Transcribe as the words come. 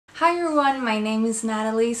Hi everyone, my name is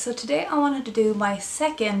Natalie. So today I wanted to do my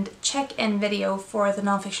second check-in video for the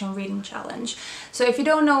Nonfiction Reading Challenge. So if you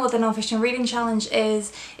don't know what the Nonfiction Reading Challenge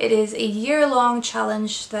is, it is a year-long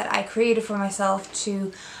challenge that I created for myself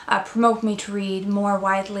to promote me to read more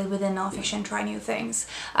widely within nonfiction, try new things.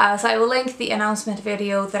 So I will link the announcement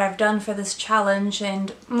video that I've done for this challenge,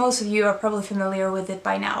 and most of you are probably familiar with it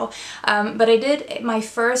by now. But I did my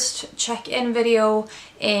first check-in video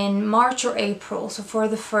in March or April, so for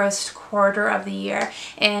the first quarter of the year,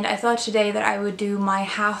 and I thought today that I would do my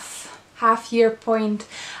half year point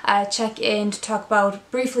check-in to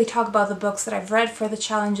briefly talk about the books that I've read for the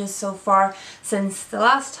challenges so far since the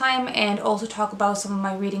last time, and also talk about some of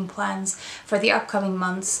my reading plans for the upcoming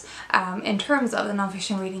months in terms of the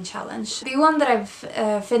Nonfiction Reading Challenge. The one that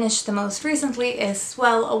I've finished the most recently is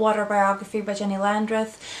Swell, a water biography by Jenny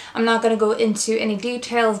Landreth. I'm not going to go into any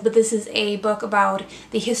details, but this is a book about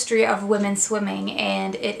the history of women swimming,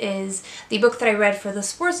 and it is the book that I read for the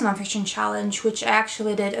Sports Nonfiction Challenge, which I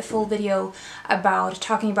actually did a full video about,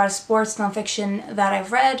 talking about sports nonfiction that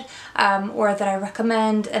I've read or that I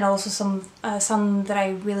recommend, and also some that I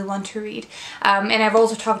really want to read. And I've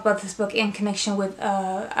also talked about this book in connection with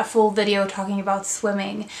a full video talking about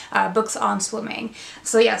swimming, books on swimming.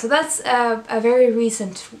 So yeah, so that's a very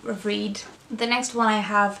recent read. The next one I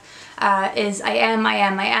have is I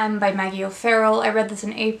Am by Maggie O'Farrell. I read this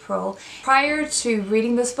in April. Prior to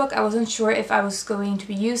reading this book, I wasn't sure if I was going to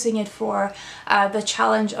be using it for the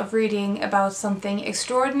challenge of reading about something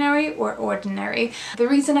extraordinary or ordinary. The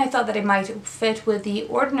reason I thought that it might fit with the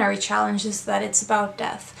ordinary challenge is that it's about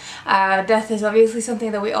death. Death is obviously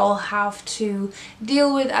something that we all have to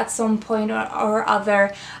deal with at some point or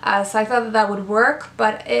other, so I thought that that would work,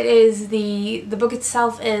 but it is the book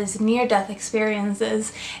itself is near-death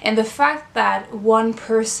experiences, and the fact that one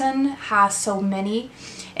person has so many,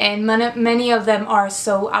 and many of them are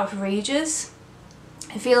so outrageous,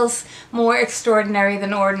 it feels more extraordinary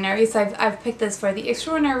than ordinary. So I've picked this for the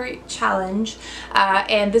extraordinary challenge,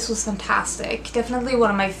 and this was fantastic. Definitely one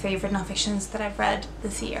of my favorite nonfictions that I've read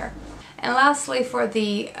this year. And lastly, for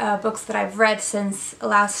the books that I've read since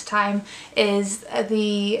last time is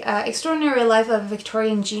The Extraordinary Life of a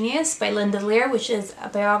Victorian Genius by Lear, which is a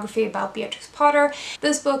biography about Beatrix Potter.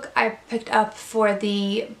 This book I picked up for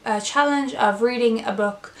the challenge of reading a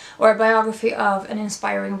book or a biography of an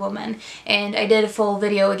inspiring woman, and I did a full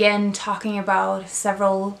video again talking about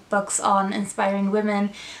several books on inspiring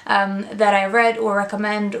women that I read or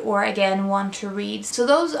recommend or again want to read. So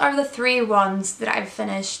those are the three ones that I've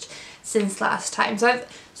finished since last time.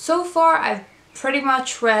 So far I've pretty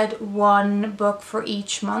much read one book for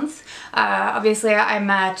each month. Obviously I'm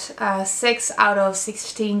at 6 out of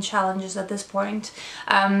 16 challenges at this point.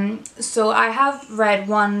 So I have read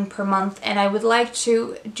one per month, and I would like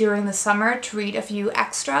to, during the summer, to read a few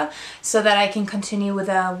extra so that I can continue with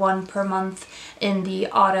a one per month in the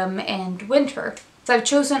autumn and winter. So I've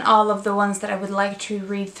chosen all of the ones that I would like to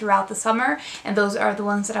read throughout the summer, and those are the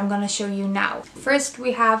ones that I'm going to show you now. First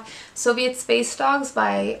we have Soviet Space Dogs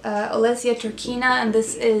by Olesya, Turkina, and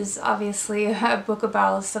this is obviously a book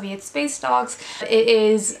about Soviet space dogs. It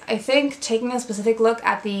is, I think, taking a specific look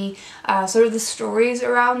at the sort of the stories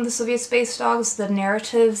around the Soviet space dogs, the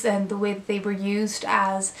narratives, and the way that they were used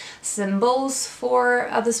as symbols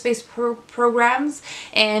for the space programs.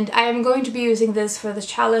 And I am going to be using this for the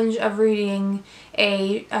challenge of reading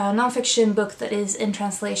a nonfiction book that is in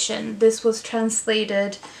translation. This was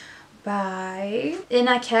translated by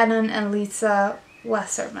Ina Cannon and Lisa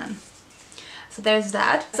Wasserman. So there's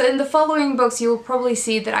that. So in the following books you'll probably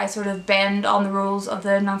see that I sort of bend on the rules of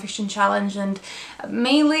the Nonfiction Challenge, and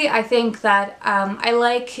mainly I think that I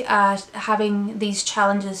like having these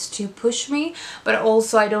challenges to push me, but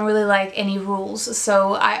also I don't really like any rules,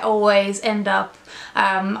 so I always end up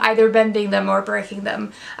either bending them or breaking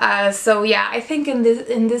them. So yeah, I think in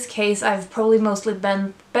this case I've probably mostly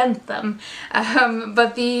bent them.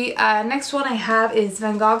 But the next one I have is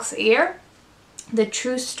Van Gogh's Ear, The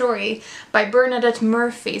True Story by Bernadette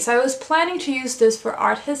Murphy. So I was planning to use this for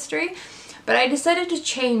art history, but I decided to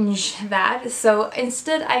change that. So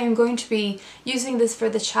instead I am going to be using this for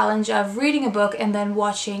the challenge of reading a book and then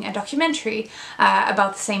watching a documentary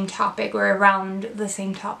about the same topic or around the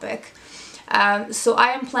same topic. So I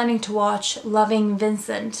am planning to watch Loving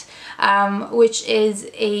Vincent, which is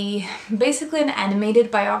basically an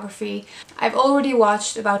animated biography. I've already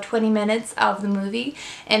watched about 20 minutes of the movie,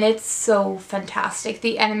 and it's so fantastic.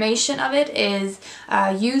 The animation of it is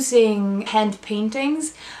using hand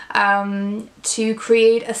paintings to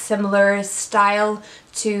create a similar style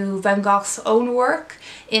to Van Gogh's own work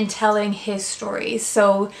in telling his story.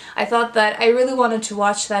 So I thought that I really wanted to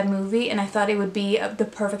watch that movie, and I thought it would be the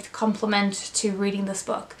perfect complement to reading this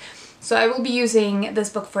book. So I will be using this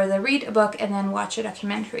book for the read a book and then watch a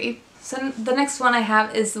documentary. So the next one I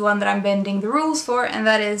have is the one that I'm bending the rules for, and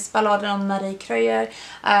that is Balladen on Marie Kroyer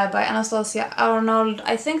by Anastassia Arnold.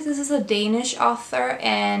 I think this is a Danish author,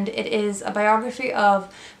 and it is a biography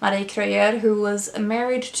of Marie Kroyer, who was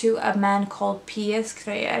married to a man called P.S.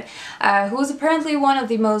 Kroyer, who was apparently one of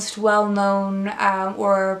the most well-known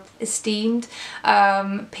or esteemed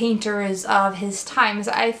painters of his times.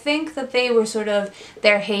 I think that they were sort of,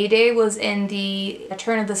 their heyday was in the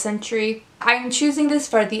turn of the century. I'm choosing this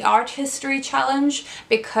for the art history challenge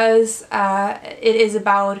because it is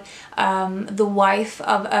about the wife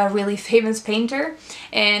of a really famous painter,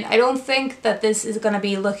 and I don't think that this is going to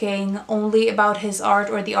be looking only about his art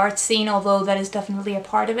or the art scene, although that is definitely a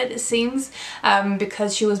part of it, it seems,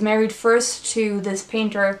 because she was married first to this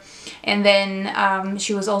painter, and then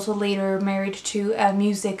she was also later married to a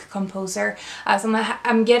music composer. So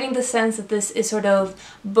I'm getting the sense that this is sort of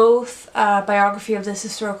both a biography of this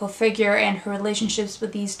historical figure and her relationships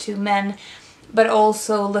with these two men, but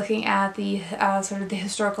also looking at the sort of the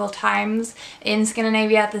historical times in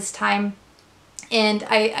Scandinavia at this time. And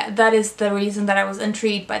that is the reason that I was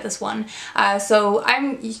intrigued by this one. So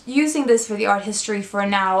I'm using this for the art history for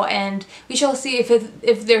now, and we shall see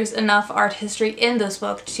if there's enough art history in this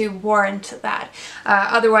book to warrant that.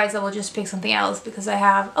 Otherwise I will just pick something else, because I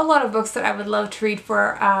have a lot of books that I would love to read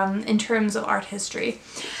for in terms of art history.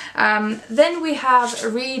 Then we have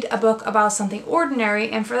read a book about something ordinary,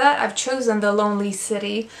 and for that I've chosen The Lonely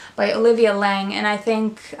City by Olivia Laing, and I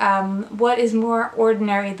think what is more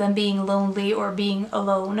ordinary than being lonely or being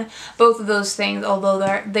alone? Both of those things,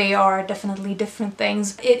 although they are definitely different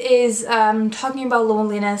things. It is talking about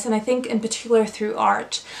loneliness, and I think in particular through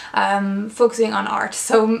art, focusing on art,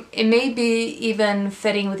 so it may be even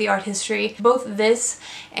fitting with the art history. Both this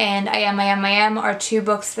and I Am are two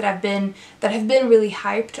books that have been really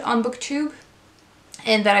hyped on BookTube,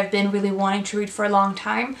 and that I've been really wanting to read for a long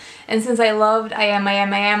time. And since I loved I Am,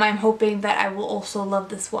 I'm hoping that I will also love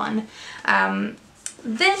this one.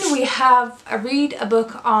 Then we have read a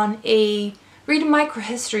book on read a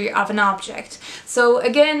microhistory of an object. So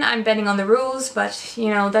again, I'm bending on the rules, but you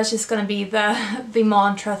know, that's just gonna be the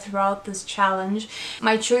mantra throughout this challenge.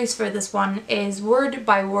 My choice for this one is Word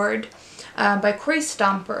by Word by Kory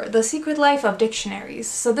Stomper, The Secret Life of Dictionaries.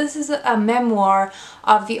 So this is a memoir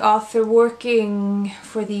of the author working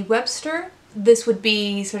for the Webster. This would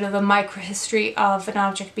be sort of a microhistory of an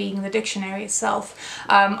object being the dictionary itself.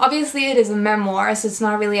 Obviously it is a memoir, so it's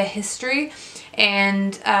not really a history,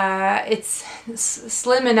 and it's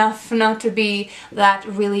slim enough not to be that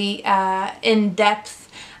really in-depth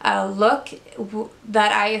look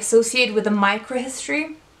that I associate with a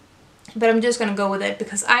microhistory. But I'm just gonna go with it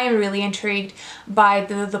because I am really intrigued by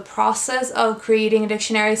the process of creating a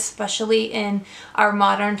dictionary, especially in our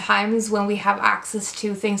modern times when we have access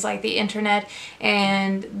to things like the internet,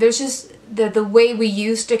 and there's just the way we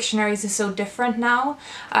use dictionaries is so different now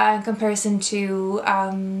in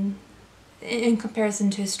comparison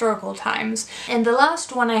to historical times. And the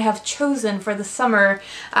last one I have chosen for the summer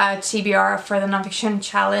TBR for the Nonfiction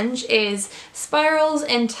Challenge is Spirals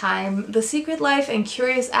in Time, The Secret Life and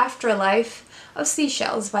Curious Afterlife of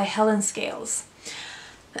Seashells by Helen Scales.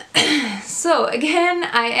 So again,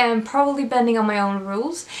 I am probably bending on my own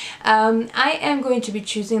rules. I am going to be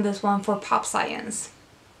choosing this one for pop science.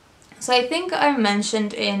 So I think I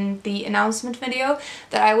mentioned in the announcement video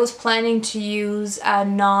that I was planning to use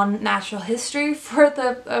non-natural history for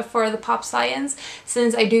the pop science.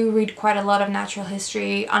 Since I do read quite a lot of natural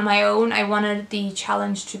history on my own, I wanted the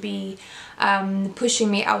challenge to be pushing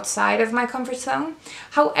me outside of my comfort zone.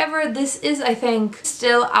 However, this is, I think,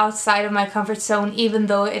 still outside of my comfort zone, even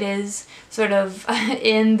though it is sort of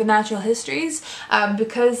in the natural histories,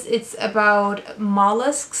 because it's about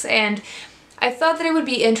mollusks, and I thought that it would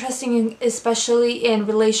be interesting, especially in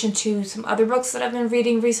relation to some other books that I've been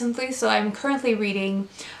reading recently. So I'm currently reading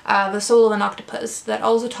The Soul of an Octopus, that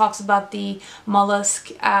also talks about the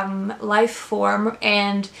mollusk life form,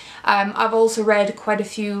 and I've also read quite a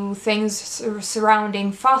few things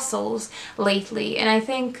surrounding fossils lately, and I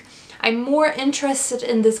think I'm more interested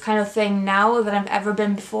in this kind of thing now than I've ever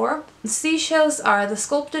been before. Seashells are the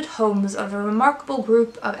sculpted homes of a remarkable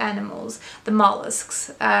group of animals, the mollusks.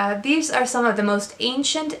 These are some of the most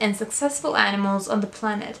ancient and successful animals on the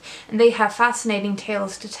planet, and they have fascinating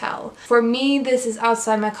tales to tell. For me, this is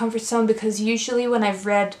outside my comfort zone because usually when I've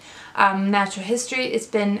read natural history, it's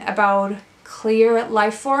been about clear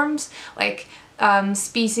life forms, like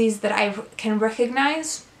species that I can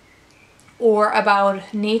recognize, or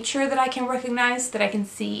about nature that I can recognize, that I can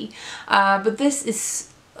see. But this is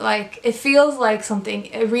like, it feels like something,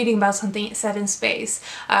 reading about something set in space,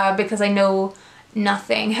 because I know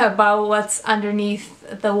nothing about what's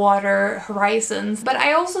underneath the water horizons. But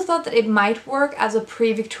I also thought that it might work as a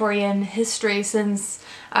pre-Victorian history, since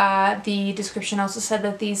the description also said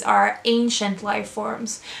that these are ancient life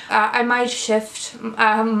forms. I might shift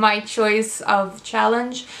my choice of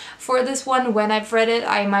challenge for this one when I've read it.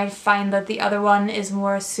 I might find that the other one is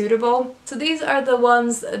more suitable. So these are the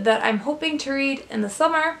ones that I'm hoping to read in the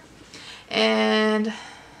summer, and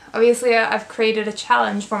obviously I've created a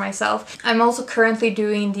challenge for myself. I'm also currently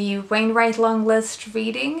doing the Wainwright long list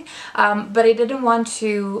reading, but I didn't want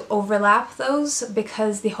to overlap those,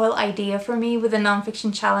 because the whole idea for me with the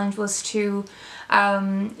nonfiction challenge was to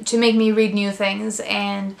make me read new things,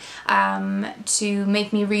 and to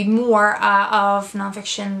make me read more of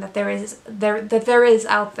nonfiction that there is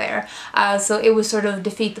out there. So it would sort of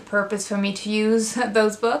defeat the purpose for me to use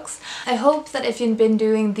those books. I hope that if you've been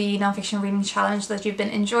doing the nonfiction reading challenge that you've been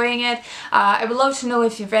enjoying it. I would love to know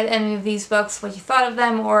if you've read any of these books, what you thought of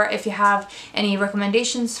them, or if you have any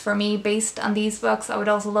recommendations for me based on these books. I would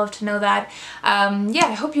also love to know that. Yeah,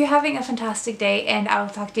 I hope you're having a fantastic day, and I will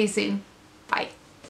talk to you soon. Bye.